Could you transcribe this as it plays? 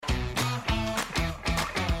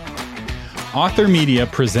Author Media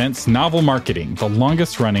presents Novel Marketing, the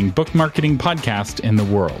longest-running book marketing podcast in the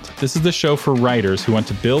world. This is the show for writers who want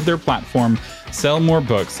to build their platform, sell more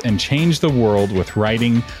books, and change the world with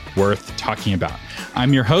writing worth talking about.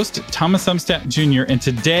 I'm your host, Thomas Umstattd Jr., and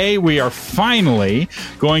today we are finally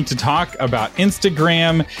going to talk about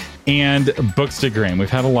Instagram and Bookstagram. We've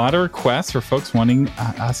had a lot of requests for folks wanting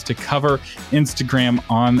us to cover Instagram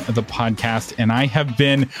on the podcast, and I have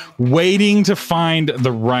been waiting to find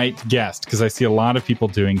the right guest because I see a lot of people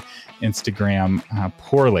doing Instagram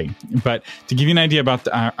poorly. But to give you an idea about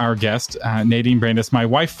our guest, Nadine Brandes, my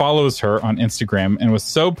wife follows her on Instagram and was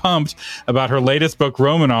so pumped about her latest book,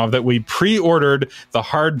 Romanov, that we pre-ordered the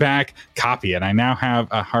hardback copy. And I now have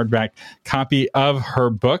a hardback copy of her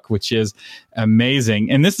book, which is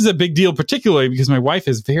amazing. And this is a big deal, particularly because my wife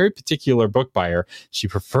is a very particular book buyer. She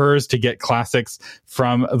prefers to get classics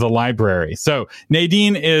from the library. So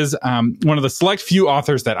Nadine is one of the select few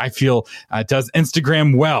authors that I feel does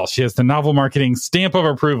Instagram well. She has the novel marketing stamp of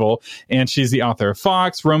approval, and she's the author of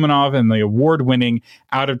Fox, Romanov, and the award-winning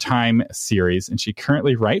Out of Time series. And she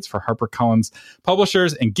currently writes for HarperCollins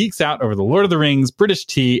Publishers and geeks out over the Lord of the Rings, British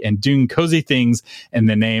tea, and doing cozy things in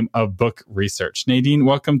the name of book research. Nadine,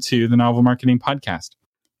 welcome to the Novel Marketing Podcast.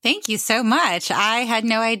 Thank you so much. I had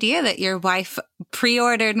no idea that your wife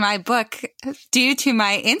pre-ordered my book due to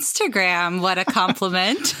my Instagram. What a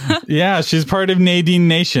compliment. Yeah, she's part of Nadine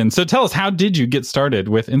Nation. So tell us, how did you get started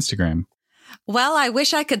with Instagram? Well, I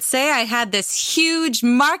wish I could say I had this huge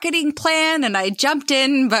marketing plan and I jumped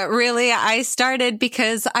in, but really I started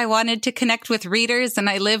because I wanted to connect with readers, and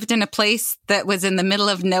I lived in a place that was in the middle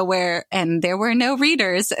of nowhere and there were no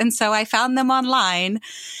readers. And so I found them online,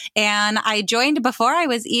 and I joined before I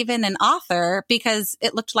was even an author because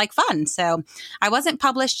it looked like fun. So I wasn't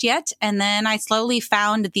published yet. And then I slowly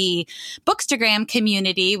found the Bookstagram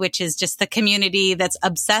community, which is just the community that's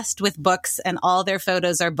obsessed with books and all their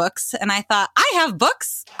photos are books. And I thought, I have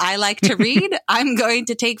books. I like to read. I'm going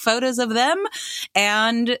to take photos of them.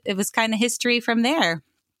 And it was kind of history from there.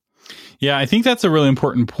 Yeah, I think that's a really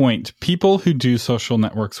important point. People who do social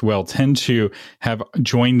networks well tend to have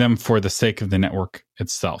joined them for the sake of the network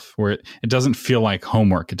itself, where it doesn't feel like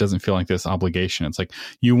homework. It doesn't feel like this obligation. It's like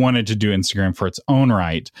you wanted to do Instagram for its own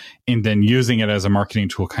right, and then using it as a marketing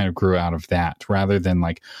tool kind of grew out of that, rather than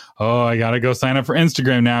like, oh, I got to go sign up for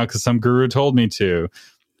Instagram now because some guru told me to.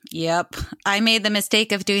 Yep. I made the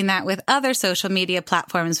mistake of doing that with other social media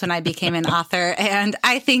platforms when I became an author, and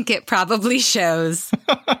I think it probably shows.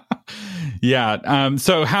 Yeah.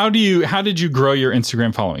 So how did you grow your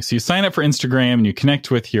Instagram following? So you sign up for Instagram and you connect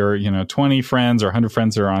with your, 20 friends or 100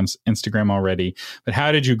 friends that are on Instagram already. But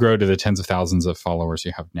how did you grow to the tens of thousands of followers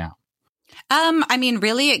you have now?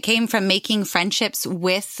 Really, it came from making friendships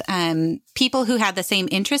with people who had the same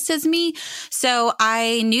interests as me. So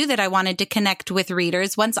I knew that I wanted to connect with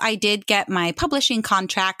readers. Once I did get my publishing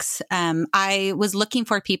contracts, I was looking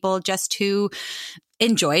for people just who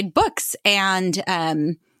enjoyed books. And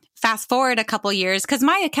fast forward a couple years, because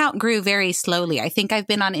my account grew very slowly. I think I've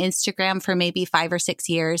been on Instagram for maybe 5 or 6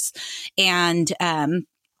 years. And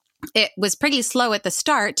it was pretty slow at the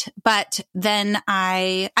start, but then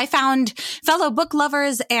I found fellow book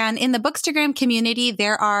lovers, and in the Bookstagram community,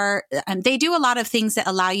 they do a lot of things that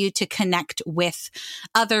allow you to connect with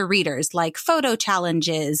other readers, like photo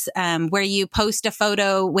challenges, where you post a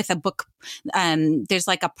photo with a book. There's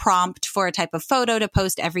like a prompt for a type of photo to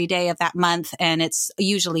post every day of that month, and it's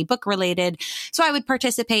usually book related. So I would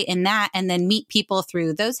participate in that and then meet people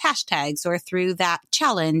through those hashtags or through that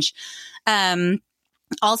challenge.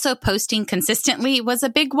 Also, posting consistently was a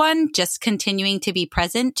big one, just continuing to be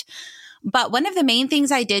present. But one of the main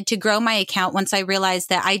things I did to grow my account once I realized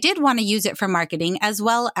that I did want to use it for marketing as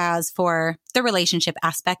well as for the relationship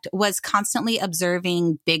aspect was constantly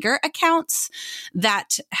observing bigger accounts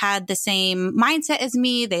that had the same mindset as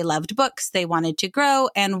me. They loved books, they wanted to grow,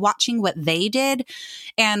 and watching what they did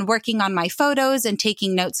and working on my photos and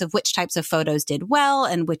taking notes of which types of photos did well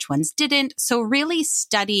and which ones didn't. So really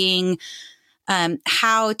studying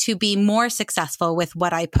how to be more successful with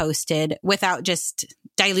what I posted without just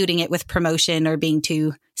diluting it with promotion or being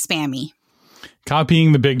too spammy.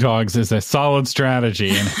 Copying the big dogs is a solid strategy,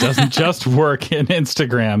 and it doesn't just work in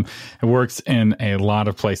Instagram. It works in a lot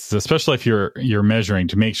of places, especially if you're measuring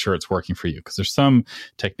to make sure it's working for you, because there's some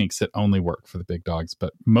techniques that only work for the big dogs,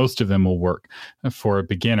 but most of them will work for a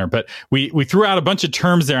beginner. But we threw out a bunch of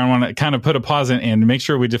terms there. I want to kind of put a pause in and make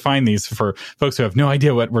sure we define these for folks who have no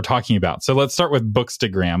idea what we're talking about. So let's start with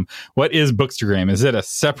Bookstagram. What is Bookstagram? Is it a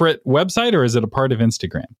separate website or is it a part of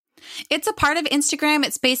Instagram? It's a part of Instagram.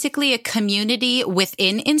 It's basically a community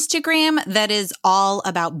within Instagram that is all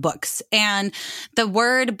about books. And the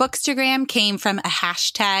word Bookstagram came from a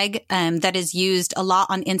hashtag that is used a lot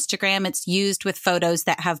on Instagram. It's used with photos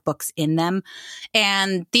that have books in them.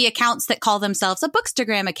 And the accounts that call themselves a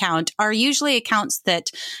Bookstagram account are usually accounts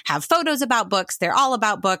that have photos about books. They're all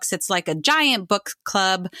about books. It's like a giant book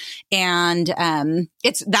club. And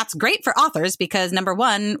that's great for authors because number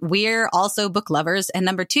one, we're also book lovers. And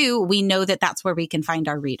number two, we know that that's where we can find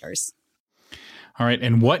our readers. All right.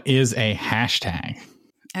 And what is a hashtag?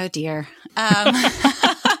 Oh, dear.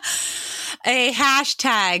 A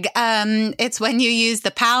hashtag. It's when you use the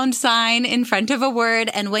pound sign in front of a word.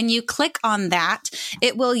 And when you click on that,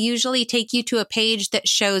 it will usually take you to a page that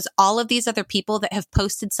shows all of these other people that have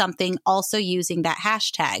posted something also using that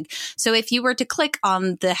hashtag. So if you were to click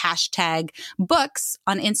on the hashtag books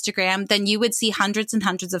on Instagram, then you would see hundreds and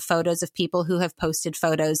hundreds of photos of people who have posted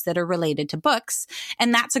photos that are related to books.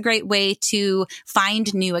 And that's a great way to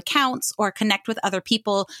find new accounts or connect with other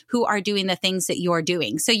people who are doing the things that you're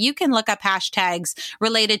doing. So you can look up hashtags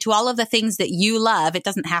related to all of the things that you love. It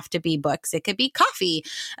doesn't have to be books. It could be coffee,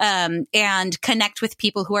 and connect with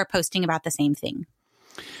people who are posting about the same thing.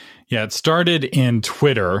 Yeah, it started in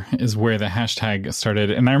Twitter is where the hashtag started.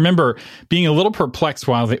 And I remember being a little perplexed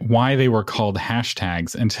why they were called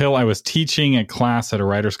hashtags until I was teaching a class at a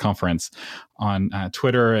writers' conference on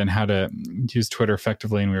Twitter and how to use Twitter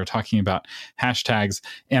effectively. And we were talking about hashtags.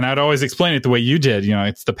 And I'd always explain it the way you did. You know,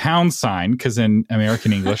 it's the pound sign because in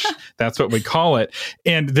American English, that's what we call it.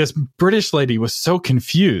 And this British lady was so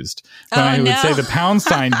confused when I would say the pound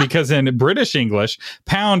sign because in British English,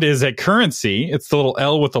 pound is a currency. It's the little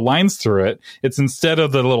L with the lines through it. It's instead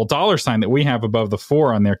of the little dollar sign that we have above the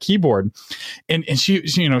 4 on their keyboard. And she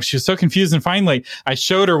was so confused. And finally, I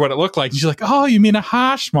showed her what it looked like. And she's like, oh, you mean a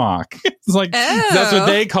hash mark? It's like, that's what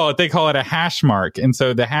they call it. They call it a hash mark. And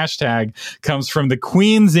so the hashtag comes from the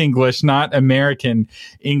Queen's English, not American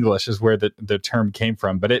English is where the term came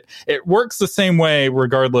from. But it works the same way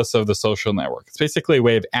regardless of the social network. It's basically a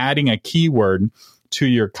way of adding a keyword to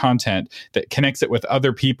your content that connects it with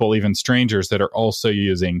other people, even strangers that are also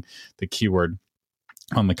using the keyword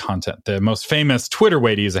on the content. The most famous Twitter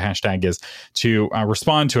way to use a hashtag is to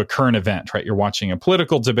respond to a current event, right? You're watching a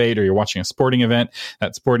political debate or you're watching a sporting event.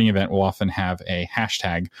 That sporting event will often have a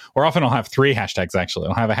hashtag, or often I'll have 3 hashtags, actually.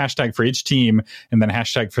 I'll have a hashtag for each team and then a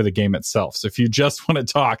hashtag for the game itself. So if you just want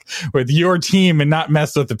to talk with your team and not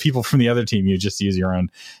mess with the people from the other team, you just use your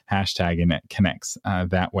own hashtag and it connects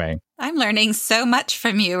that way. I'm learning so much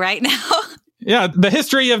from you right now. Yeah, the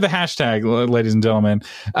history of the hashtag, ladies and gentlemen.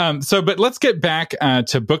 But let's get back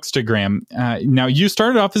to Bookstagram. Now, you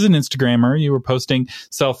started off as an Instagrammer. You were posting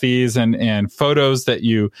selfies and photos that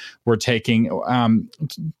you were taking.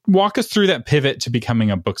 Walk us through that pivot to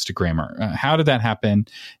becoming a Bookstagrammer. How did that happen?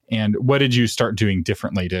 And what did you start doing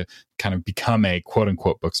differently to kind of become a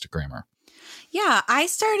quote-unquote Bookstagrammer? Yeah, I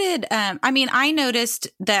started, I noticed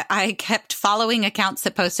that I kept following accounts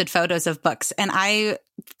that posted photos of books and I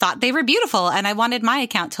thought they were beautiful and I wanted my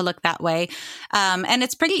account to look that way. And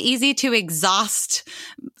it's pretty easy to exhaust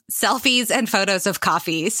selfies and photos of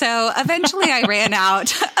coffee. So eventually I ran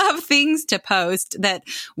out of things to post that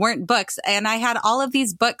weren't books. And I had all of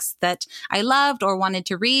these books that I loved or wanted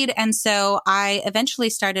to read. And so I eventually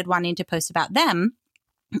started wanting to post about them.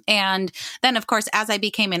 And then, of course, as I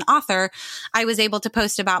became an author, I was able to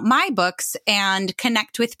post about my books and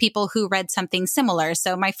connect with people who read something similar.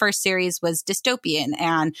 So my first series was dystopian,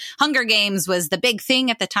 and Hunger Games was the big thing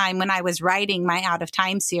at the time when I was writing my Out of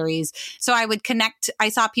Time series. So I would connect. I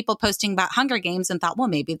saw people posting about Hunger Games and thought, well,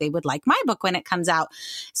 maybe they would like my book when it comes out.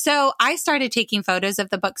 So I started taking photos of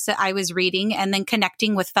the books that I was reading and then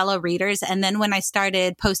connecting with fellow readers. And then when I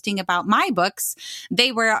started posting about my books,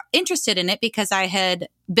 they were interested in it because I had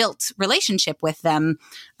built relationship with them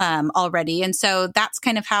already. And so that's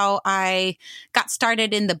kind of how I got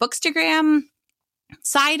started in the Bookstagram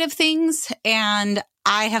side of things. And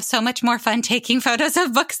I have so much more fun taking photos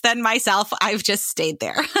of books than myself. I've just stayed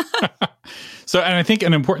there. And I think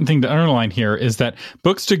an important thing to underline here is that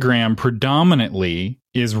Bookstagram predominantly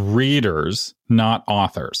is readers, not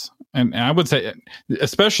authors. And I would say,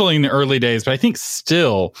 especially in the early days, but I think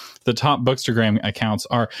still the top Bookstagram accounts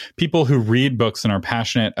are people who read books and are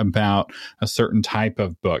passionate about a certain type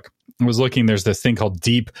of book. I was looking, there's this thing called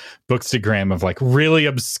Deep Bookstagram of like really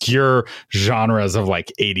obscure genres of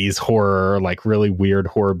like 80s horror, like really weird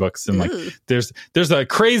horror books. And like there's a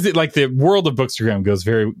crazy, like the world of Bookstagram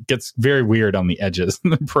gets very weird on the edges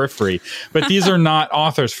and the periphery. But these are not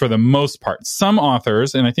authors for the most part. Some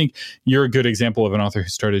authors, and I think you're a good example of an author who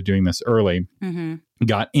started doing this early.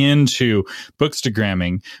 Got into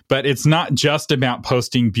Bookstagramming, but it's not just about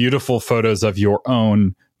posting beautiful photos of your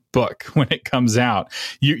own book when it comes out.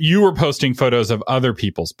 You were posting photos of other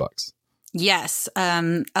people's books. Yes,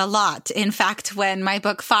 a lot. In fact, when my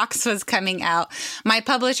book Fox was coming out, my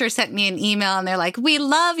publisher sent me an email and they're like, "We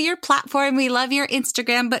love your platform. We love your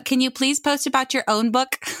Instagram, but can you please post about your own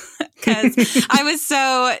book?" Because I was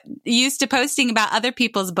so used to posting about other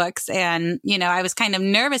people's books. And, I was kind of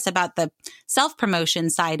nervous about the self-promotion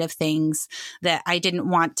side of things, that I didn't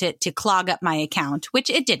want it to clog up my account, which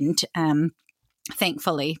it didn't.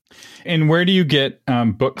 Thankfully. And where do you get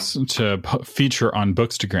books to feature on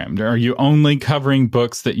Bookstagram? Are you only covering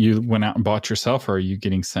books that you went out and bought yourself, or are you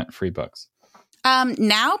getting sent free books?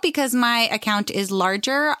 Now, because my account is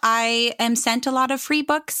larger, I am sent a lot of free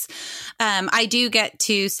books. I do get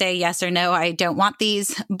to say yes or no, I don't want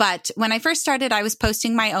these. But when I first started, I was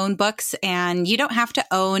posting my own books, and you don't have to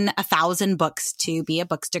own 1,000 books to be a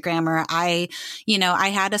Bookstagrammer. I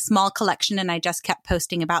had a small collection and I just kept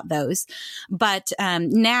posting about those. But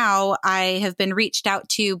now I have been reached out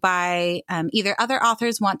to by either other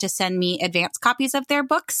authors want to send me advanced copies of their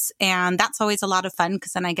books. And that's always a lot of fun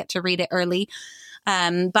because then I get to read it early.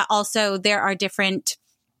 But also there are different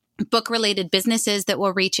book-related businesses that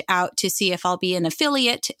will reach out to see if I'll be an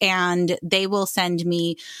affiliate, and they will send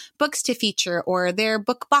me books to feature or their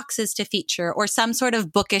book boxes to feature or some sort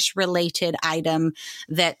of bookish related item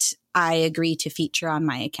that I agree to feature on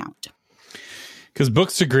my account. Because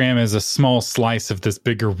Bookstagram is a small slice of this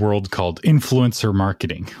bigger world called influencer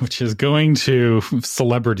marketing, which is going to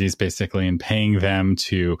celebrities basically and paying them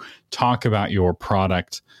to talk about your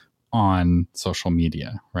product on social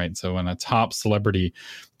media, right? So when a top celebrity,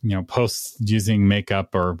 posts using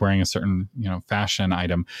makeup or wearing a certain, fashion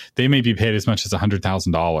item, they may be paid as much as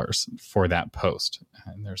 $100,000 for that post.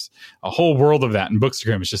 And there's a whole world of that. And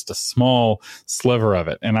Bookstagram is just a small sliver of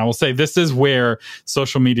it. And I will say this is where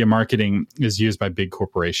social media marketing is used by big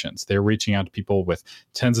corporations. They're reaching out to people with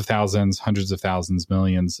tens of thousands, hundreds of thousands,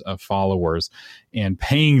 millions of followers and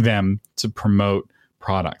paying them to promote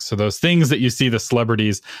products. So those things that you see the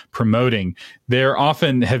celebrities promoting, they're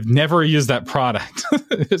often have never used that product.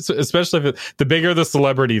 Especially if the bigger the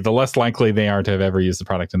celebrity, the less likely they are to have ever used the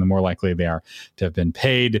product, and the more likely they are to have been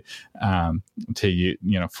paid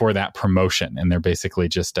for that promotion. And they're basically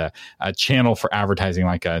just a channel for advertising,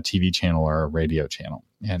 like a TV channel or a radio channel.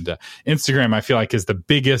 And Instagram, I feel like, is the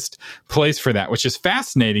biggest place for that, which is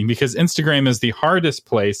fascinating because Instagram is the hardest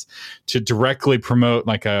place to directly promote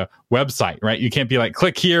like a website, right? You can't be like,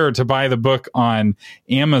 click here to buy the book on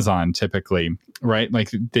Amazon typically, right?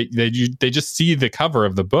 Like they just see the cover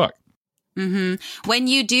of the book. Mm-hmm. When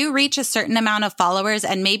you do reach a certain amount of followers,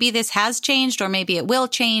 and maybe this has changed or maybe it will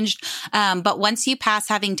change, but once you pass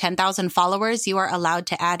having 10,000 followers, you are allowed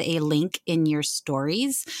to add a link in your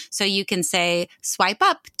stories. So you can say, swipe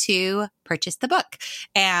up to purchase the book.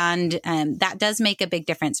 And that does make a big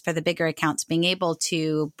difference for the bigger accounts, being able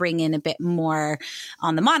to bring in a bit more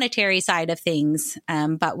on the monetary side of things.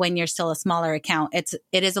 But when you're still a smaller account,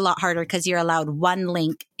 it is a lot harder because you're allowed one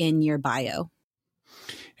link in your bio.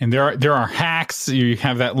 And there are hacks. You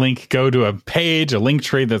have that link go to a page, a link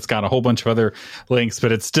tree that's got a whole bunch of other links,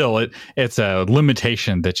 but it's still it's a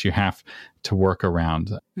limitation that you have to work around.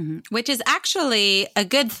 Mm-hmm. Which is actually a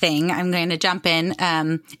good thing. I'm going to jump in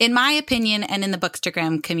my opinion, and in the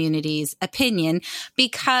Bookstagram community's opinion,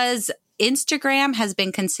 because Instagram has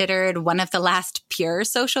been considered one of the last pure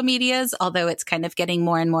social medias, although it's kind of getting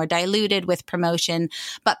more and more diluted with promotion.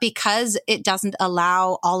 But because it doesn't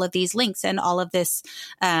allow all of these links and all of this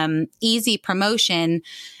easy promotion,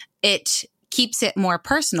 it keeps it more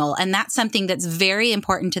personal. And that's something that's very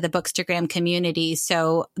important to the Bookstagram community.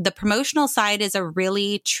 So the promotional side is a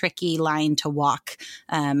really tricky line to walk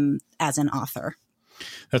as an author.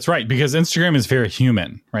 That's right, because Instagram is very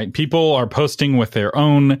human, right? People are posting with their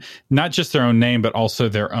own, not just their own name, but also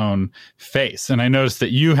their own face. And I noticed that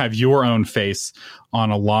you have your own face on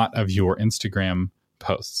a lot of your Instagram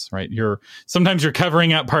posts, right? Sometimes you're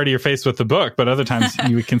covering up part of your face with the book, but other times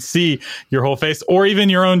you can see your whole face, or even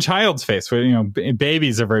your own child's face.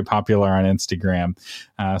 Babies are very popular on Instagram.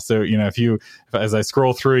 So as I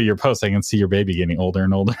scroll through your posts, I can see your baby getting older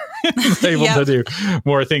and older, able to do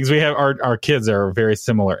more things. We have our kids are a very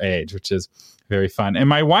similar age, which is very fun. And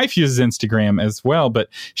my wife uses Instagram as well, but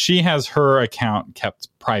she has her account kept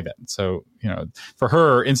private. So, for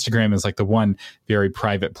her, Instagram is like the one very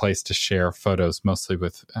private place to share photos, mostly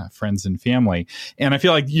with friends and family. And I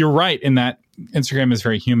feel like you're right in that Instagram is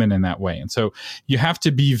very human in that way. And so you have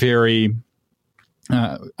to be very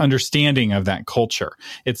understanding of that culture.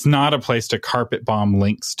 It's not a place to carpet bomb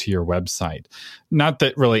links to your website. Not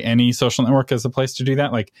that really any social network is a place to do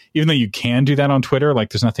that. Like, even though you can do that on Twitter, like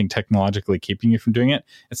there's nothing technologically keeping you from doing it,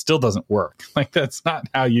 it still doesn't work. Like, that's not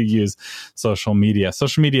how you use social media.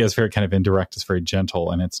 Social media is very kind of indirect. It's very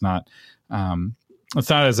gentle, and it's not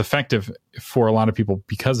as effective for a lot of people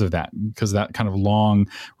because that kind of long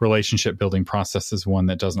relationship building process is one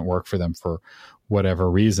that doesn't work for them for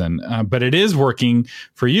whatever reason. But it is working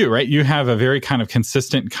for you, right? You have a very kind of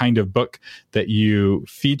consistent kind of book that you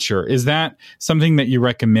feature. Is that something that you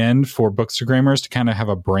recommend for Bookstagrammers to kind of have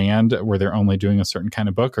a brand where they're only doing a certain kind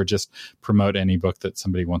of book, or just promote any book that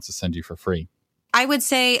somebody wants to send you for free? I would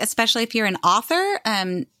say, especially if you're an author,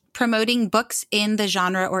 promoting books in the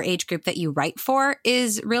genre or age group that you write for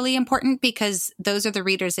is really important, because those are the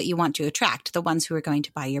readers that you want to attract, the ones who are going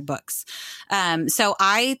to buy your books. So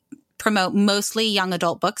I promote mostly young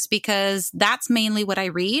adult books because that's mainly what I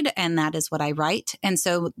read and that is what I write. And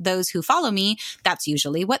so those who follow me, that's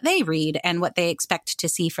usually what they read and what they expect to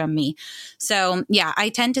see from me. So yeah, I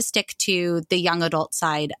tend to stick to the young adult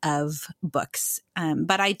side of books.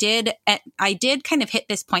 But I did kind of hit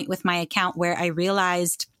this point with my account where I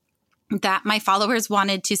realized that my followers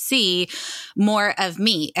wanted to see more of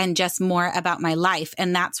me and just more about my life.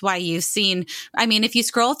 And that's why you've seen, if you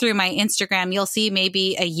scroll through my Instagram, you'll see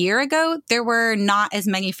maybe a year ago, there were not as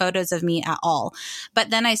many photos of me at all. But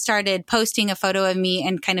then I started posting a photo of me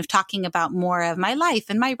and kind of talking about more of my life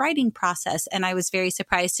and my writing process. And I was very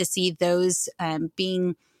surprised to see those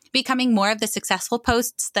becoming more of the successful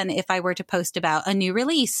posts than if I were to post about a new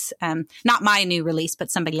release, not my new release,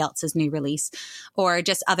 but somebody else's new release, or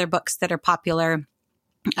just other books that are popular.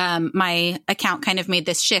 My account kind of made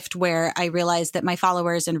this shift where I realized that my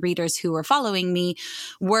followers and readers who were following me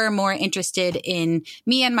were more interested in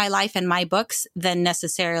me and my life and my books than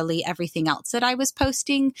necessarily everything else that I was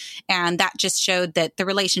posting. And that just showed that the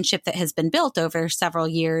relationship that has been built over several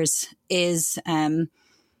years is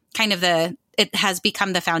it has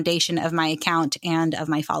become the foundation of my account and of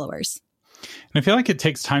my followers. And I feel like it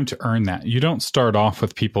takes time to earn that. You don't start off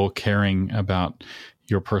with people caring about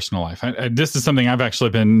your personal life. This is something I've actually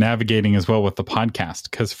been navigating as well with the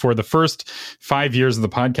podcast, because for the first 5 years of the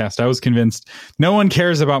podcast, I was convinced no one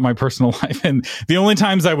cares about my personal life. And the only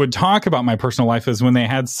times I would talk about my personal life is when they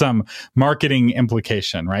had some marketing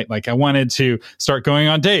implication, right? Like I wanted to start going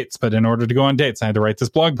on dates, but in order to go on dates, I had to write this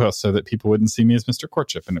blog post so that people wouldn't see me as Mr.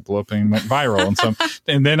 Courtship, and it blew up and went viral.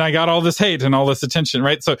 And then I got all this hate and all this attention,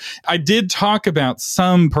 right? So I did talk about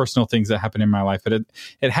some personal things that happened in my life, but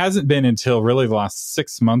it hasn't been until really the last 6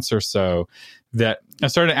 months or so that I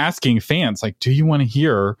started asking fans, like, do you want to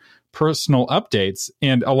hear personal updates?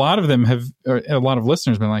 And a lot of them a lot of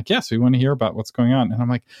listeners have been like, yes, we want to hear about what's going on. And I'm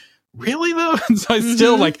like, really though? And so I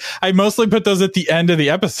still I mostly put those at the end of the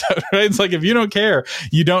episode, right? It's like, if you don't care,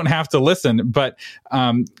 you don't have to listen. But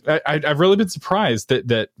I've really been surprised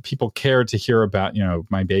that people care to hear about,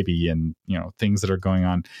 my baby and, things that are going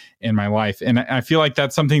on in my life. And I feel like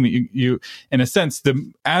that's something that you in a sense,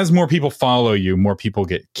 as more people follow you, more people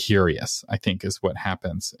get curious, I think is what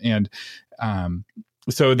happens. And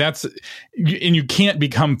so you can't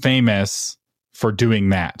become famous for doing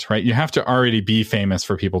that, right? You have to already be famous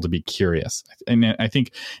for people to be curious. And I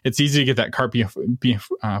think it's easy to get that cart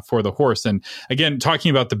before the horse. And again, talking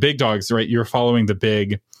about the big dogs, right? You're following the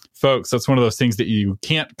big folks. That's one of those things that you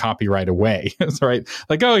can't copy right away, right?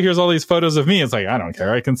 Like, oh, here's all these photos of me. It's like, I don't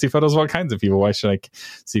care. I can see photos of all kinds of people. Why should I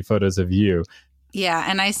see photos of you? Yeah.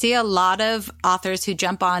 And I see a lot of authors who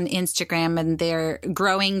jump on Instagram and they're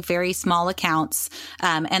growing very small accounts.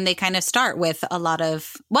 And they kind of start with a lot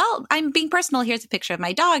of, well, I'm being personal. Here's a picture of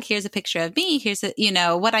my dog. Here's a picture of me. Here's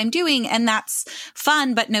what I'm doing. And that's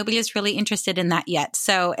fun, but nobody is really interested in that yet.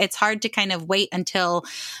 So it's hard to kind of wait until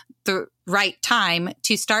the right time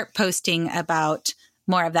to start posting about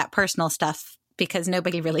more of that personal stuff, because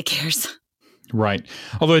nobody really cares. Right.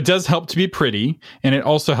 Although it does help to be pretty, and it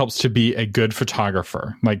also helps to be a good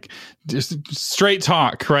photographer. Like, just straight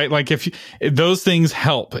talk, right? Like, those things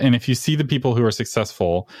help. And if you see the people who are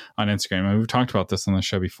successful on Instagram, and we've talked about this on the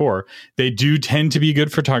show before, they do tend to be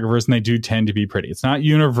good photographers and they do tend to be pretty. It's not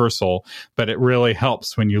universal, but it really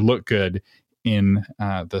helps when you look good in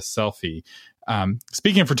the selfie.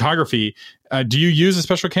 Speaking of photography, do you use a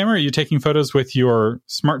special camera? Are you taking photos with your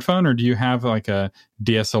smartphone, or do you have like a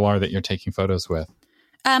DSLR that you're taking photos with?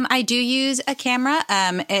 I do use a camera.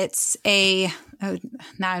 It's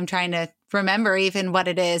now I'm trying to remember even what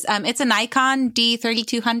it is. It's a Nikon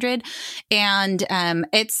D3200, and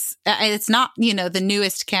it's not, the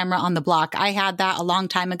newest camera on the block. I had that a long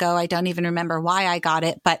time ago. I don't even remember why I got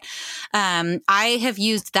it, but I have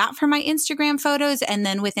used that for my Instagram photos. And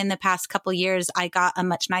then within the past couple years, I got a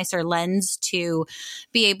much nicer lens to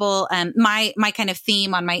be able. My kind of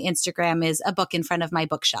theme on my Instagram is a book in front of my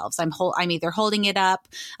bookshelves. I'm either holding it up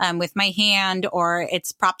with my hand, or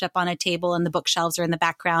it's propped up on a table and the bookshelves are in the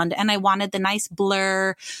background. And I wanted the nice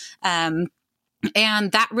blur. And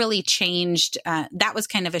that really changed. That was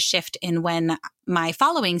kind of a shift in when my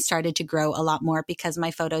following started to grow a lot more, because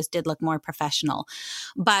my photos did look more professional.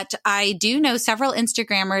 But I do know several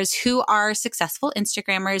Instagrammers who are successful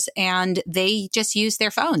Instagrammers, and they just use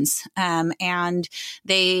their phones, and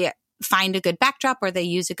they find a good backdrop, or they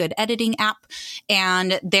use a good editing app,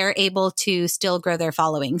 and they're able to still grow their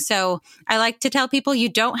following. So I like to tell people, you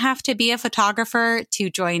don't have to be a photographer to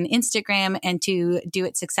join Instagram and to do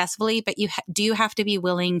it successfully, but you do have to be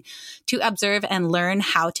willing to observe and learn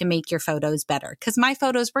how to make your photos better. Because my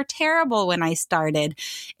photos were terrible when I started,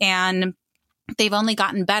 and they've only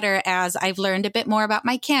gotten better as I've learned a bit more about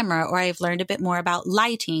my camera, or I've learned a bit more about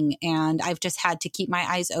lighting, and I've just had to keep my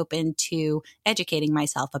eyes open to educating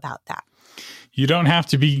myself about that. You don't have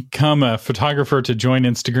to become a photographer to join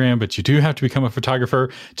Instagram, but you do have to become a photographer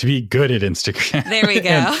to be good at Instagram. There we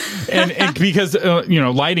go. and because,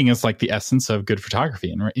 lighting is like the essence of good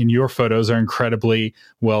photography. And your photos are incredibly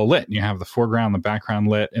well lit. You have the foreground, the background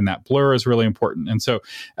lit, and that blur is really important. And so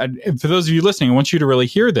for those of you listening, I want you to really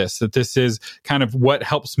hear this, that this is kind of what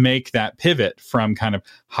helps make that pivot from kind of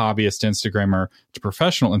hobbyist Instagrammer to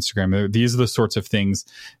professional Instagrammer. These are the sorts of things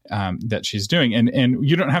that she's doing. And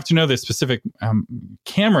you don't have to know the specific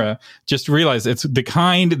camera, just realize it's the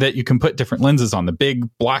kind that you can put different lenses on, the big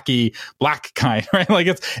blocky black kind, right? Like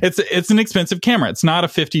it's an expensive camera. It's not a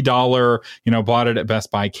 $50, bought it at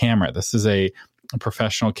Best Buy camera. This is a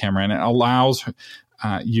professional camera, and it allows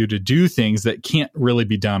you to do things that can't really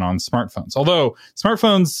be done on smartphones. Although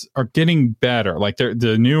smartphones are getting better, like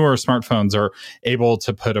the newer smartphones are able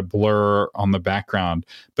to put a blur on the background,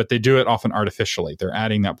 but they do it often artificially. They're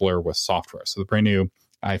adding that blur with software. So the brand new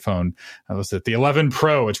iPhone, was it the 11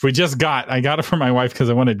 Pro, which we just got. I got it for my wife because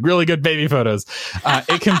I wanted really good baby photos.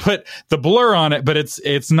 It can put the blur on it, but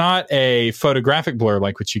it's not a photographic blur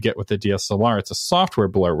like what you get with the DSLR. It's a software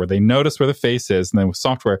blur where they notice where the face is, and then with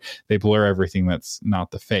software, they blur everything that's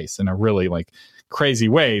not the face in a really crazy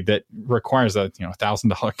way that requires a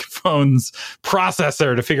 $1,000 phone's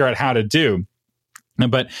processor to figure out how to do.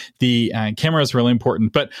 But the camera is really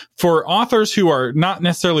important. But for authors who are not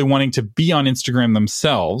necessarily wanting to be on Instagram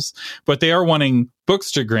themselves, but they are wanting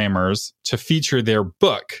Bookstagrammers to feature their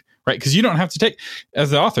book, right? Because you don't have to as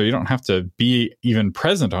the author, you don't have to be even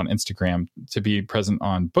present on Instagram to be present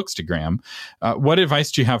on Bookstagram. What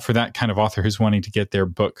advice do you have for that kind of author who's wanting to get their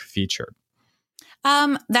book featured?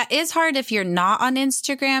 That is hard if you're not on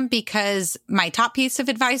Instagram, because my top piece of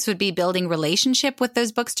advice would be building relationship with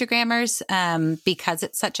those Bookstagrammers, because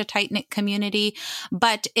it's such a tight-knit community.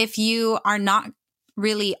 But if you are not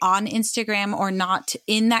really on Instagram or not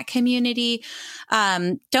in that community,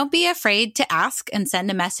 don't be afraid to ask and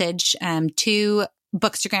send a message to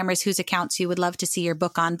Bookstagrammers whose accounts you would love to see your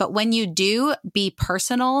book on. But when you do, be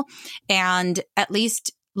personal and at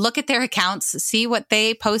least look at their accounts, see what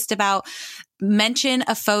they post about. Mention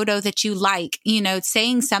a photo that you like,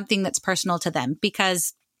 saying something that's personal to them,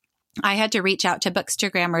 because I had to reach out to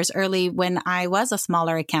Bookstagrammers early when I was a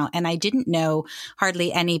smaller account and I didn't know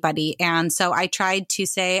hardly anybody. And so I tried to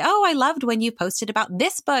say, oh, I loved when you posted about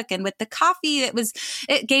this book, and with the coffee,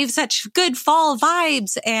 it gave such good fall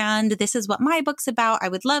vibes. And this is what my book's about. I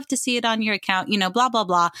would love to see it on your account, blah, blah,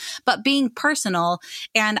 blah. But being personal.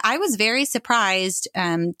 And I was very surprised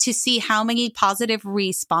to see how many positive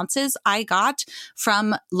responses I got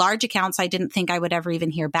from large accounts I didn't think I would ever even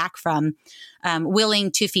hear back from,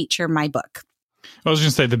 willing to feature my book. I was going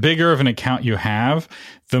to say, the bigger of an account you have,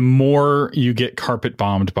 the more you get carpet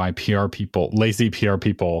bombed by PR people, lazy PR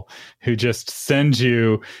people who just send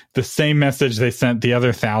you the same message they sent the other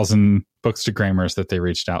 1,000 Bookstagrammers that they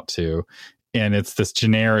reached out to. And it's this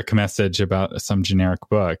generic message about some generic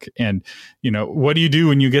book. And, what do you do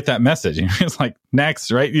when you get that message? It's like,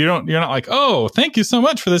 next, right? You're not like, oh, thank you so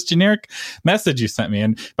much for this generic message you sent me.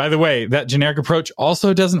 And by the way, that generic approach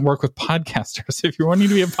also doesn't work with podcasters. If you're wanting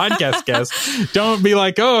to be a podcast guest, don't be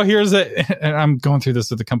like, oh, here's it. And I'm going through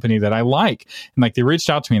this with a company that I like. And they reached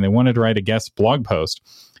out to me and they wanted to write a guest blog post.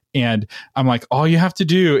 And I'm like, all you have to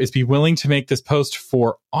do is be willing to make this post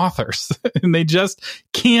for authors. And they just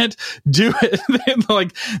can't do it.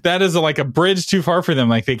 Like, that is like a bridge too far for them.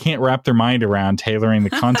 Like, they can't wrap their mind around tailoring the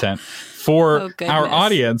content for our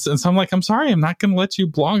audience. And so I'm like, I'm sorry, I'm not going to let you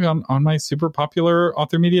blog on my super popular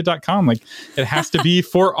authormedia.com. Like, it has to be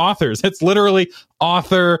for authors. It's literally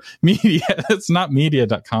author media. It's not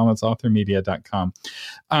media.com. It's authormedia.com.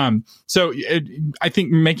 So I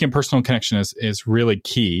think making a personal connection is really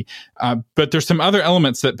key. But there's some other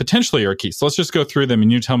elements that potentially are key. So let's just go through them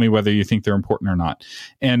and you tell me whether you think they're important or not.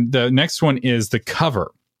 And the next one is the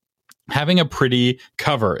cover. Having a pretty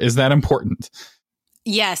cover. Is that important?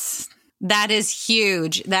 Yes. That is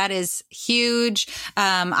huge. That is huge.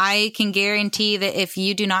 I can guarantee that if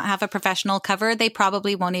you do not have a professional cover, they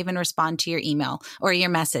probably won't even respond to your email or your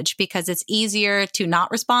message, because it's easier to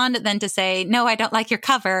not respond than to say, no, I don't like your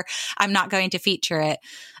cover. I'm not going to feature it.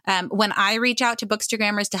 When I reach out to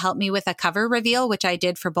Bookstagrammers to help me with a cover reveal, which I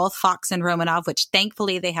did for both Fox and Romanov, which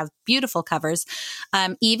thankfully they have beautiful covers.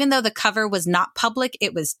 Even though the cover was not public,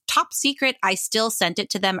 it was top secret. I still sent it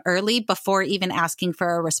to them early before even asking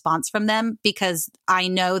for a response from them, because I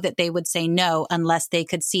know that they would say no unless they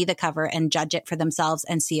could see the cover and judge it for themselves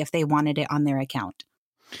and see if they wanted it on their account.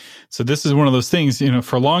 So this is one of those things,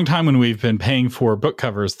 for a long time when we've been paying for book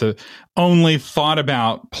covers, the only thought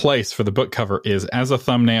about place for the book cover is as a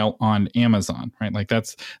thumbnail on Amazon, right? Like,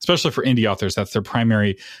 that's, especially for indie authors, that's their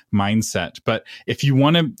primary mindset. But if you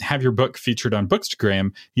want to have your book featured on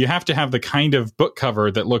Bookstagram, you have to have the kind of book cover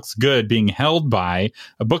that looks good being held by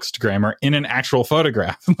a Bookstagrammer in an actual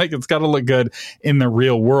photograph. Like, it's got to look good in the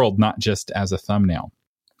real world, not just as a thumbnail.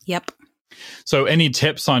 Yep. So any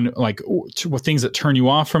tips on like things that turn you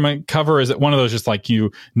off from a cover? Is it one of those just like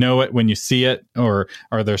you know it when you see it? Or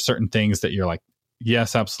are there certain things that you're like,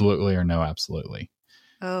 yes, absolutely, or no, absolutely?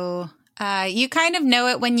 You kind of know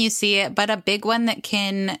it when you see it, but a big one that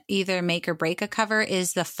can either make or break a cover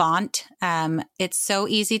is the font. It's so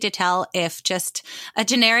easy to tell if just a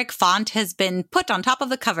generic font has been put on top of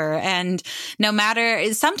the cover. And no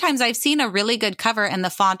matter, sometimes I've seen a really good cover and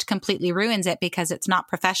the font completely ruins it because it's not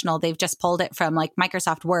professional. They've just pulled it from like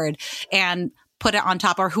Microsoft Word and put it on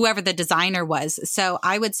top, or whoever the designer was. So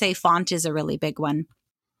I would say font is a really big one.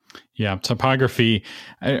 Yeah, typography.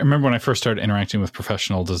 I remember when I first started interacting with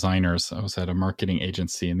professional designers, I was at a marketing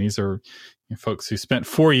agency, and these are folks who spent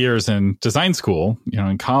 4 years in design school,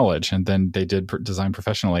 in college, and then they did design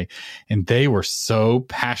professionally. And they were so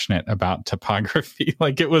passionate about typography.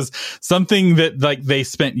 Like, it was something that like they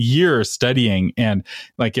spent years studying. And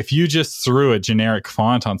like, if you just threw a generic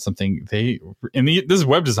font on something, this is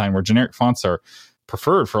web design where generic fonts are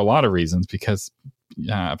preferred for a lot of reasons because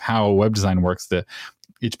of how web design works.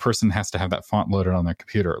 Each person has to have that font loaded on their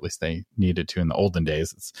computer, or at least they needed to in the olden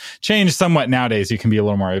days. It's changed somewhat nowadays. You can be a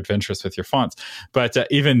little more adventurous with your fonts. But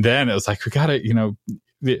even then, it was like, we got to,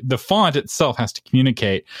 the font itself has to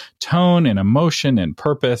communicate tone and emotion and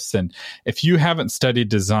purpose. And if you haven't studied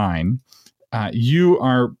design, you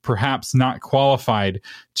are perhaps not qualified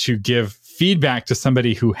to give feedback to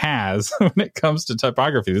somebody who has when it comes to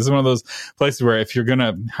typography. This is one of those places where if you're going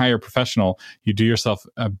to hire a professional, you do yourself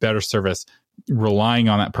a better service relying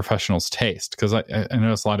on that professional's taste. Because I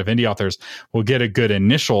notice a lot of indie authors will get a good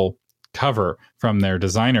initial cover from their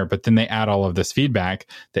designer, but then they add all of this feedback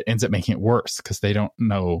that ends up making it worse because they don't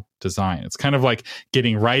know design. It's kind of like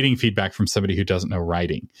getting writing feedback from somebody who doesn't know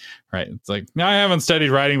writing, right? It's like, I haven't studied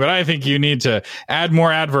writing, but I think you need to add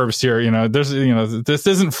more adverbs here. This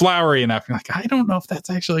isn't flowery enough. You're like, I don't know if that's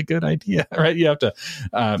actually a good idea, right? You have to,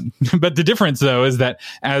 but the difference though is that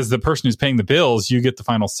as the person who's paying the bills, you get the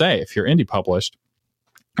final say. If you're indie published,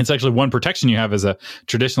 it's actually one protection you have as a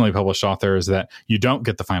traditionally published author is that you don't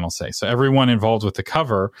get the final say. So everyone involved with the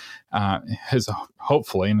cover has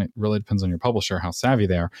hopefully, and it really depends on your publisher, how savvy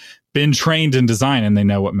they are, been trained in design and they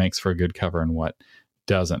know what makes for a good cover and what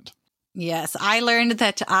doesn't. Yes, I learned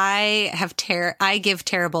that I give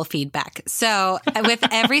terrible feedback. So with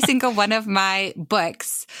every single one of my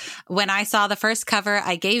books, when I saw the first cover,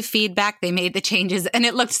 I gave feedback, they made the changes, and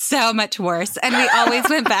it looked so much worse. And we always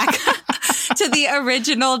went back to the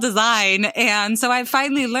original design. And so I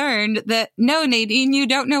finally learned that, no, Nadine, you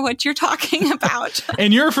don't know what you're talking about.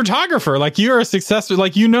 And you're a photographer. Like, you're a successful,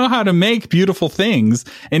 like, you know how to make beautiful things.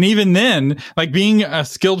 And even then, like, being a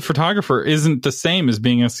skilled photographer isn't the same as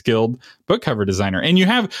being a skilled book cover designer. And you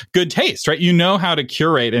have good taste, right? You know how to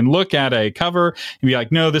curate and look at a cover and be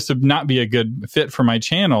like, no, this would not be a good fit for my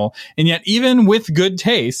channel. And yet, even with good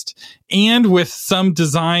taste and with some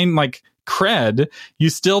design, like, cred, you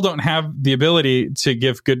still don't have the ability to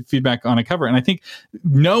give good feedback on a cover. And I think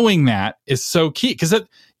knowing that is so key, because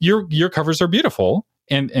your covers are beautiful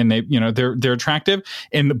and they, they're attractive.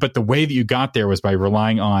 But the way that you got there was by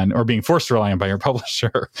relying on, or being forced to rely on by your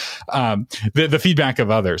publisher, the feedback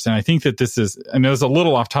of others. And I think that this is, I know it's a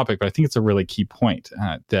little off topic, but I think it's a really key point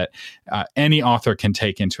that any author can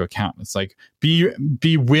take into account. It's like,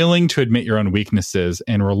 be willing to admit your own weaknesses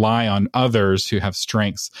and rely on others who have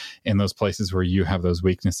strengths in those places where you have those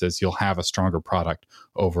weaknesses. You'll have a stronger product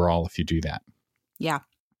overall if you do that. Yeah.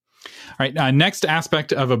 All right. Next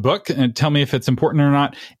aspect of a book, and tell me if it's important or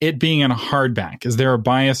not, it being in a hardback. Is there a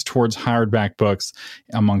bias towards hardback books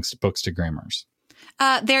amongst Bookstagrammers?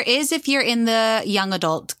 There is if you're in the young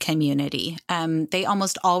adult community. They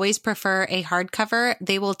almost always prefer a hardcover.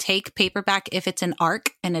 They will take paperback if it's an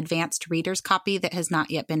ARC, an advanced reader's copy that has not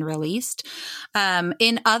yet been released.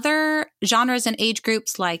 In other genres and age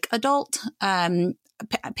groups like adult,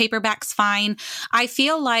 paperback's fine. I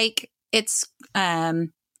feel like it's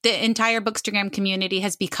the entire Bookstagram community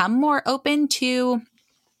has become more open to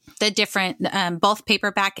the different, both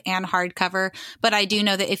paperback and hardcover. But I do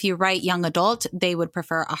know that if you write young adult, they would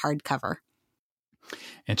prefer a hardcover.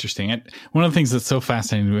 Interesting. One of the things that's so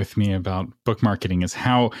fascinating with me about book marketing is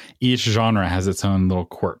how each genre has its own little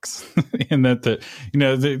quirks, and that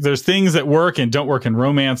there's things that work and don't work in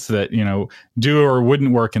romance that do or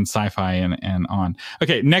wouldn't work in sci-fi and on.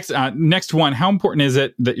 Okay, next one. How important is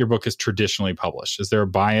it that your book is traditionally published? Is there a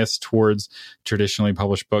bias towards traditionally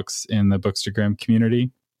published books in the Bookstagram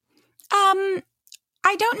community?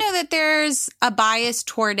 I don't know that there's a bias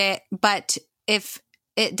toward it, but if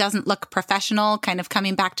it doesn't look professional, kind of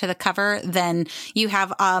coming back to the cover, then you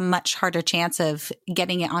have a much harder chance of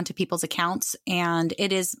getting it onto people's accounts. And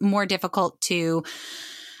it is more difficult to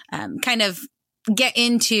kind of get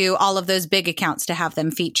into all of those big accounts to have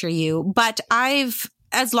them feature you. But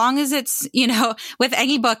as long as it's, with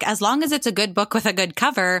any book, as long as it's a good book with a good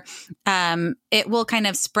cover, it will kind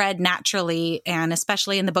of spread naturally. And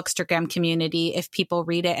especially in the Bookstagram community, if people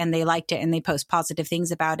read it and they liked it and they post positive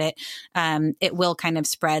things about it, it will kind of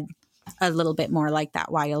spread a little bit more like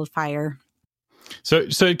that wildfire. So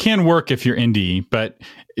it can work if you're indie, but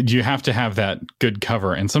you have to have that good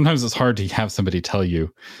cover. And sometimes it's hard to have somebody tell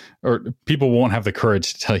you, or people won't have the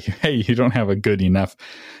courage to tell you, hey, you don't have a good enough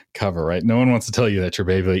cover, right? No one wants to tell you that your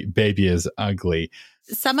baby is ugly.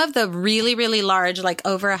 Some of the really, really large, like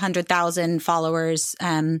over 100,000 followers,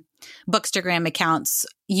 Bookstagram accounts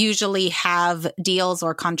usually have deals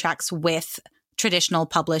or contracts with traditional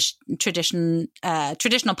publishers,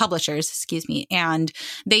 and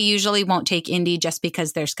they usually won't take indie just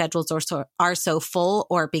because their schedules are so full,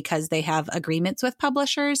 or because they have agreements with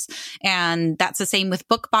publishers. And that's the same with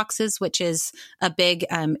book boxes, which is a big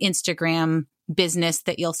Instagram business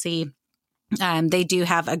that you'll see. They do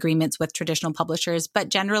have agreements with traditional publishers, but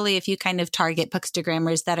generally, if you kind of target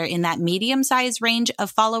Bookstagrammers that are in that medium-sized range of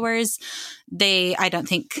followers, I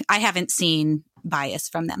haven't seen bias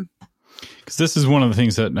from them. Because this is one of the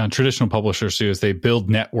things that traditional publishers do, is they build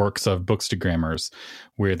networks of Bookstagrammers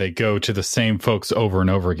where they go to the same folks over and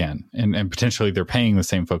over again, and potentially they're paying the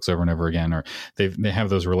same folks over and over again, or they have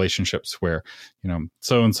those relationships where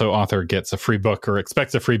so and so author gets a free book or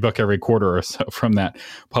expects a free book every quarter or so from that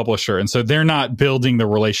publisher, and so they're not building the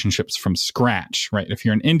relationships from scratch, right? If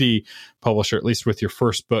you're an indie publisher, at least with your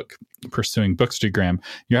first book pursuing Bookstagram,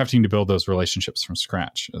 you're having to build those relationships from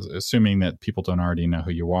scratch, assuming that people don't already know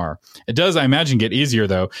who you are. It does, I imagine, get easier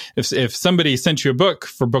though. If somebody sent you a book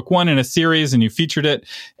for book one in a series and you featured it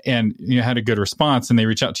and you had a good response, and they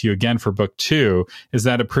reach out to you again for book two, is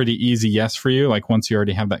that a pretty easy yes for you? Like once you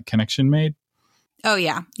already have that connection made? Oh,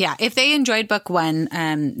 yeah. Yeah. If they enjoyed book one,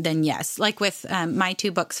 then yes. Like with my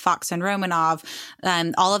two books, Fox and Romanov,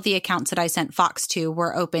 all of the accounts that I sent Fox to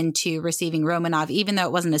were open to receiving Romanov. Even though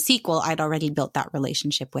it wasn't a sequel, I'd already built that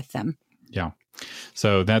relationship with them. Yeah.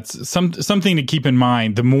 So that's something to keep in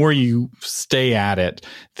mind. The more you stay at it,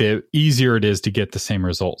 the easier it is to get the same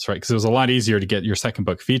results, right? Because it was a lot easier to get your second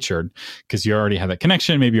book featured because you already had that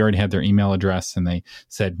connection. Maybe you already had their email address and they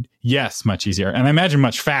said yes, much easier. And I imagine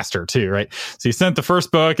much faster too, right? So you sent the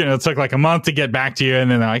first book and it took like a month to get back to you. And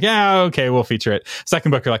then they're like, yeah, okay, we'll feature it.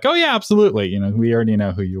 Second book, you're like, oh yeah, absolutely. We already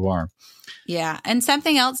know who you are. Yeah. And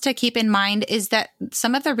something else to keep in mind is that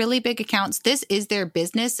some of the really big accounts, this is their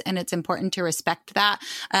business, and it's important to respect that.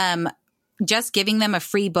 Just giving them a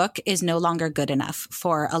free book is no longer good enough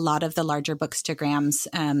for a lot of the larger Bookstagrams.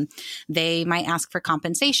 They might ask for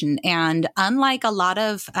compensation. And unlike a lot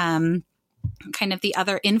of kind of the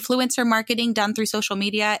other influencer marketing done through social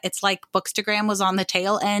media. It's like Bookstagram was on the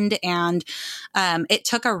tail end, and it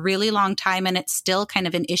took a really long time, and it's still kind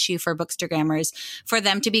of an issue for Bookstagrammers for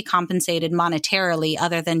them to be compensated monetarily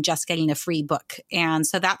other than just getting a free book. And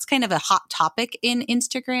so that's kind of a hot topic in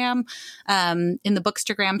Instagram, in the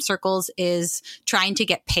Bookstagram circles, is trying to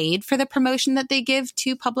get paid for the promotion that they give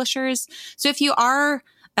to publishers. So if you are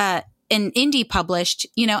an indie published,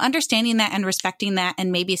 understanding that and respecting that,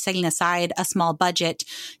 and maybe setting aside a small budget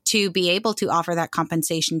to be able to offer that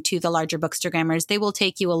compensation to the larger Bookstagrammers, they will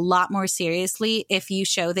take you a lot more seriously if you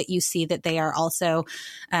show that you see that they are also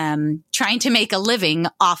trying to make a living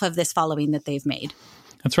off of this following that they've made.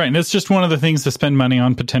 That's right. And it's just one of the things to spend money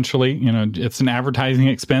on potentially. It's an advertising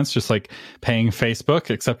expense, just like paying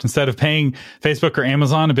Facebook, except instead of paying Facebook or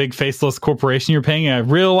Amazon, a big faceless corporation, you're paying a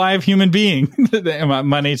real live human being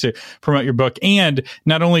money to promote your book. And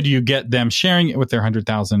not only do you get them sharing it with their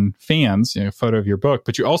 100,000 fans, a photo of your book,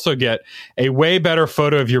 but you also get a way better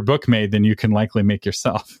photo of your book made than you can likely make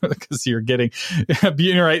yourself, because you're getting,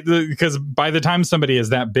 right? Because by the time somebody is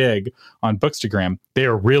that big on Bookstagram, they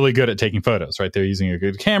are really good at taking photos, right? They're using a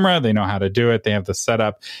good camera. They know how to do it. They have the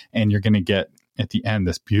setup, and you're going to get at the end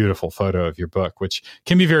this beautiful photo of your book, which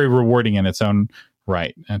can be very rewarding in its own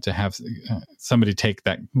right, and to have somebody take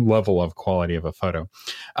that level of quality of a photo.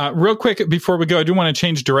 Real quick before we go, I do want to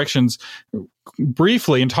change directions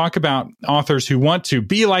briefly and talk about authors who want to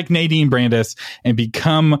be like Nadine Brandes and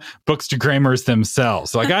become Bookstagrammers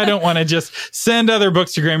themselves. Like, I don't want to just send other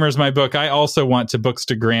Bookstagrammers my book. I also want to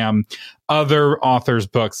Bookstagram other authors'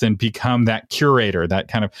 books and become that curator, that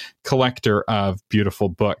kind of collector of beautiful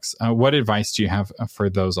books. What advice do you have for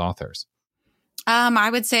those authors? I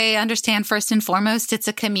would say understand first and foremost, it's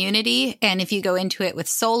a community. And if you go into it with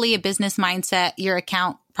solely a business mindset, your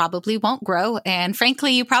account probably won't grow. And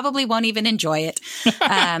frankly, you probably won't even enjoy it.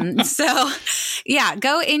 So yeah,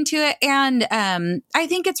 go into it. And I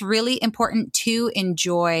think it's really important to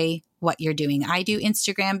enjoy what you're doing. I do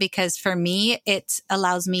Instagram because for me, it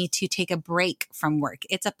allows me to take a break from work.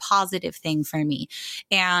 It's a positive thing for me.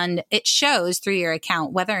 And it shows through your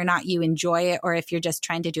account whether or not you enjoy it or if you're just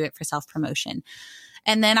trying to do it for self-promotion.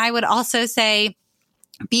 And then I would also say,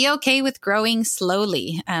 be okay with growing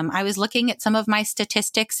slowly. I was looking at some of my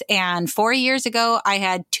statistics, and 4 years ago, I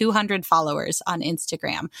had 200 followers on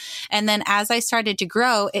Instagram. And then as I started to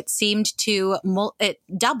grow, it seemed it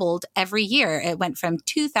doubled every year. It went from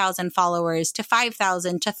 2,000 followers to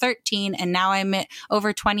 5,000 to 13, and now I'm at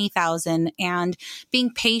over 20,000. And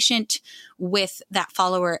being patient with that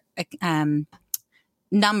follower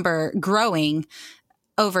number growing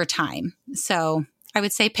over time. So I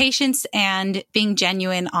would say patience and being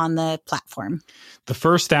genuine on the platform. The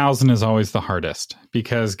first 1,000 is always the hardest,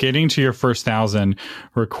 because getting to your first 1,000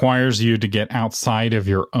 requires you to get outside of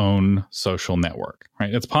your own social network,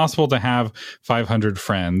 right? It's possible to have 500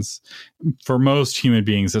 friends. For most human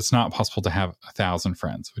beings, it's not possible to have 1,000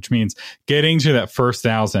 friends, which means getting to that first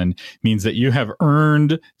 1,000 means that you have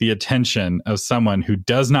earned the attention of someone who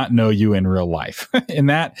does not know you in real life. And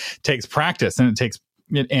that takes practice, and it takes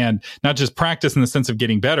and not just practice in the sense of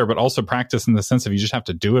getting better, but also practice in the sense of you just have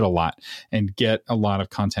to do it a lot and get a lot of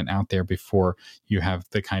content out there before you have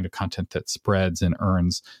the kind of content that spreads and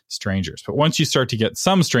earns strangers. But once you start to get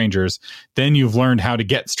some strangers, then you've learned how to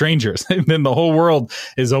get strangers. And then the whole world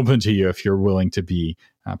is open to you if you're willing to be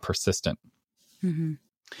persistent. Mm-hmm.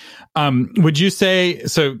 Would you say,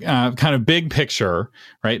 so kind of big picture,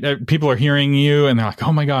 right? People are hearing you and they're like,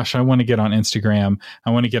 oh my gosh, I want to get on Instagram.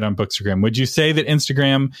 I want to get on Bookstagram. Would you say that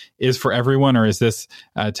Instagram is for everyone, or is this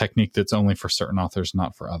a technique that's only for certain authors,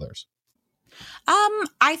 not for others?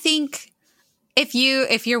 I think if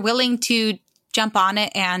you're willing to jump on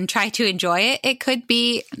it and try to enjoy it, it could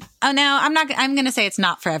be, I'm going to say it's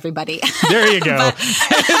not for everybody. There you go.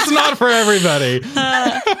 It's not for everybody.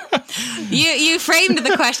 You framed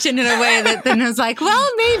the question in a way that then was like, well,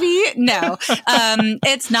 maybe. No,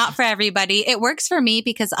 it's not for everybody. It works for me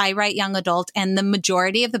because I write young adult, and the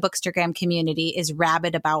majority of the Bookstagram community is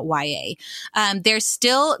rabid about YA. There's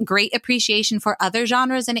still great appreciation for other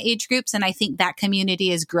genres and age groups, and I think that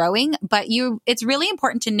community is growing. But it's really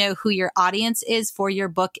important to know who your audience is for your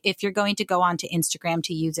book if you're going to go onto Instagram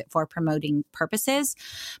to use it for promoting purposes.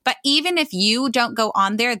 But even if you don't go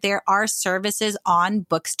on there, there are services on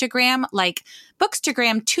Bookstagram, like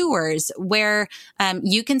Bookstagram Tours, where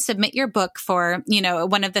you can submit your book for,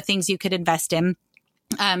 one of the things you could invest in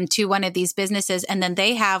to one of these businesses. And then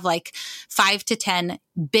they have like 5 to 10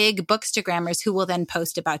 big Bookstagrammers who will then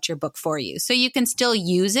post about your book for you. So you can still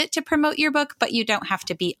use it to promote your book, but you don't have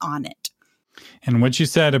to be on it. And what you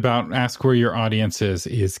said about ask where your audience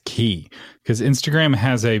is key, because Instagram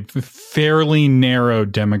has a fairly narrow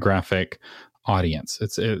demographic audience.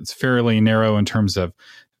 It's fairly narrow in terms of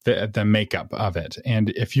the makeup of it. And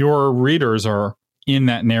if your readers are in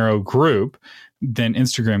that narrow group, then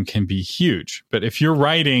Instagram can be huge. But if you're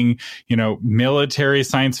writing, military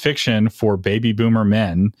science fiction for baby boomer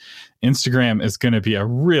men, Instagram is going to be a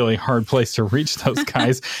really hard place to reach those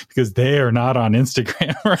guys because they are not on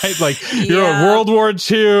Instagram, right? Like your World War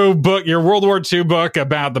II book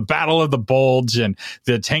about the Battle of the Bulge and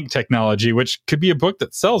the tank technology, which could be a book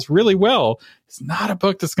that sells really well. It's not a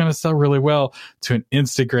book that's going to sell really well to an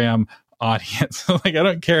Instagram audience. Like, I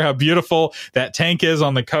don't care how beautiful that tank is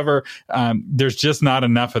on the cover. There's just not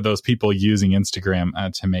enough of those people using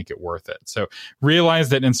Instagram to make it worth it. So realize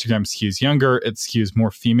that Instagram skews younger. It skews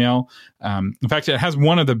more female. In fact, it has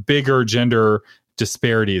one of the bigger gender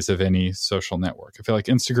disparities of any social network. I feel like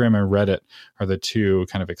Instagram and Reddit are the two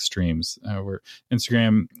kind of extremes, where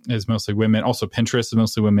Instagram is mostly women. Also, Pinterest is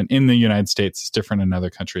mostly women in the United States. It's different in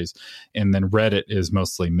other countries. And then Reddit is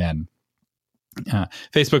mostly men.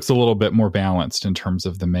 Facebook's a little bit more balanced in terms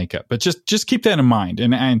of the makeup, but just keep that in mind.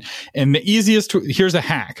 And the easiest, here's a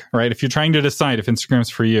hack, right? If you're trying to decide if Instagram's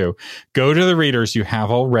for you, go to the readers you have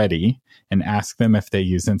already and ask them if they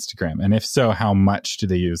use Instagram. And if so, how much do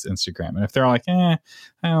they use Instagram? And if they're like, I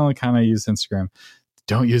only kind of use Instagram,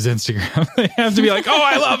 don't use Instagram. They have to be like,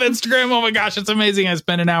 I love Instagram. Oh my gosh, it's amazing. I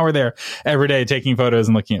spend an hour there every day taking photos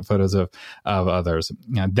and looking at photos of others.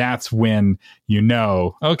 And that's when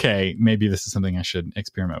okay, maybe this is something I should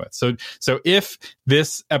experiment with. So if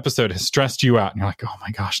this episode has stressed you out and you're like, oh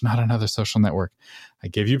my gosh, not another social network, I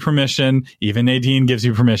give you permission. Even Nadine gives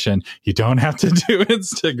you permission. You don't have to do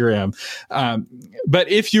Instagram. But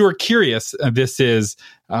if you are curious, this is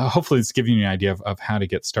hopefully it's giving you an idea of how to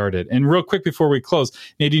get started. And real quick before we close,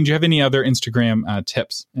 Nadine, do you have any other Instagram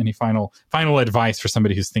tips? Any final advice for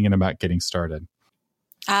somebody who's thinking about getting started?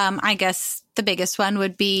 I guess the biggest one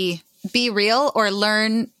would be real, or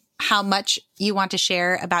learn how much you want to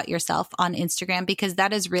share about yourself on Instagram, because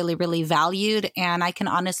that is really, really valued. And I can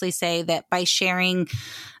honestly say that by sharing,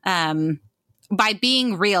 by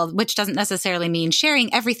being real, which doesn't necessarily mean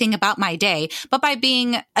sharing everything about my day, but by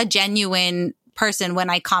being a genuine person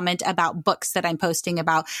when I comment about books that I'm posting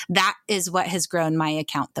about, that is what has grown my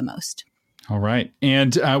account the most. All right.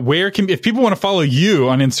 And if people want to follow you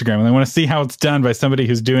on Instagram and they want to see how it's done by somebody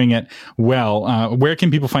who's doing it well, where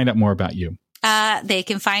can people find out more about you? They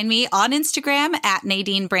can find me on Instagram at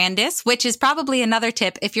Nadine Brandis, which is probably another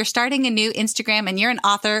tip. If you're starting a new Instagram and you're an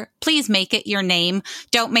author, please make it your name.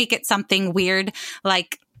 Don't make it something weird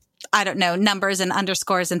like, I don't know, numbers and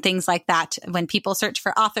underscores and things like that. When people search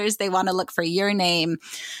for authors, they want to look for your name.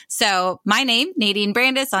 So my name, Nadine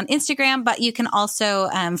Brandis on Instagram, but you can also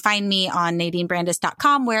find me on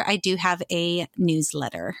nadinebrandis.com, where I do have a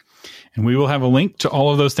newsletter. And we will have a link to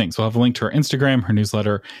all of those things. We'll have a link to her Instagram, her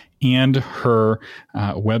newsletter, and her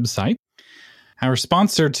website. Our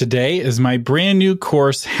sponsor today is my brand new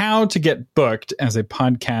course, How to Get Booked as a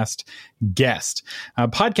Podcast Guest.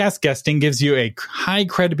 Podcast guesting gives you a high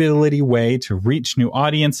credibility way to reach new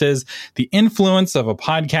audiences, the influence of a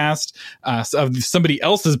podcast, of somebody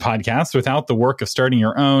else's podcast without the work of starting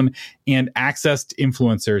your own, and access to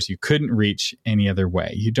influencers you couldn't reach any other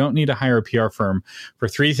way. You don't need to hire a PR firm for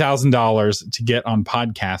 $3,000 to get on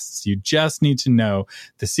podcasts. You just need to know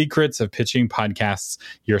the secrets of pitching podcasts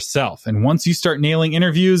yourself. And once you start nailing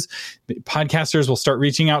interviews, podcasters will start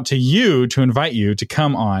reaching out to you to invite you to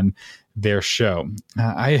come on their show.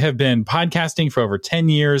 I have been podcasting for over 10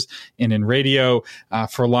 years and in radio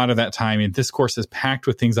for a lot of that time. And this course is packed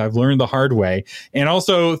with things I've learned the hard way, and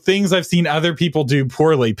also things I've seen other people do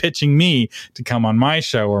poorly, pitching me to come on my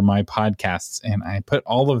show or my podcasts. And I put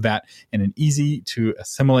all of that in an easy to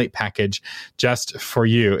assimilate package just for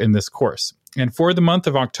you in this course. And for the month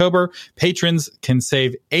of October, patrons can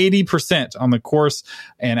save 80% on the course.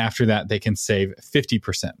 And after that, they can save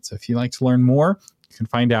 50%. So if you'd like to learn more, you can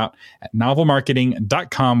find out at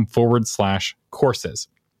novelmarketing.com/courses.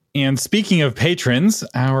 And speaking of patrons,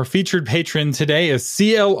 our featured patron today is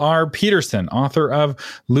C.L.R. Peterson, author of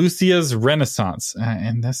Lucia's Renaissance.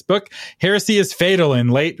 In this book, heresy is fatal in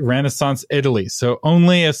late Renaissance Italy, so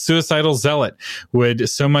only a suicidal zealot would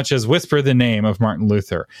so much as whisper the name of Martin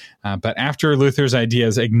Luther. But after Luther's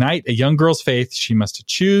ideas ignite a young girl's faith, she must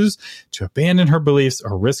choose to abandon her beliefs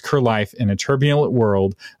or risk her life in a turbulent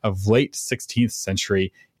world of late 16th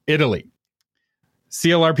century Italy.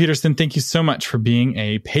 C.L.R. Peterson, thank you so much for being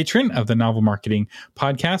a patron of the Novel Marketing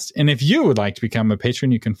Podcast. And if you would like to become a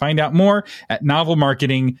patron, you can find out more at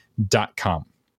novelmarketing.com.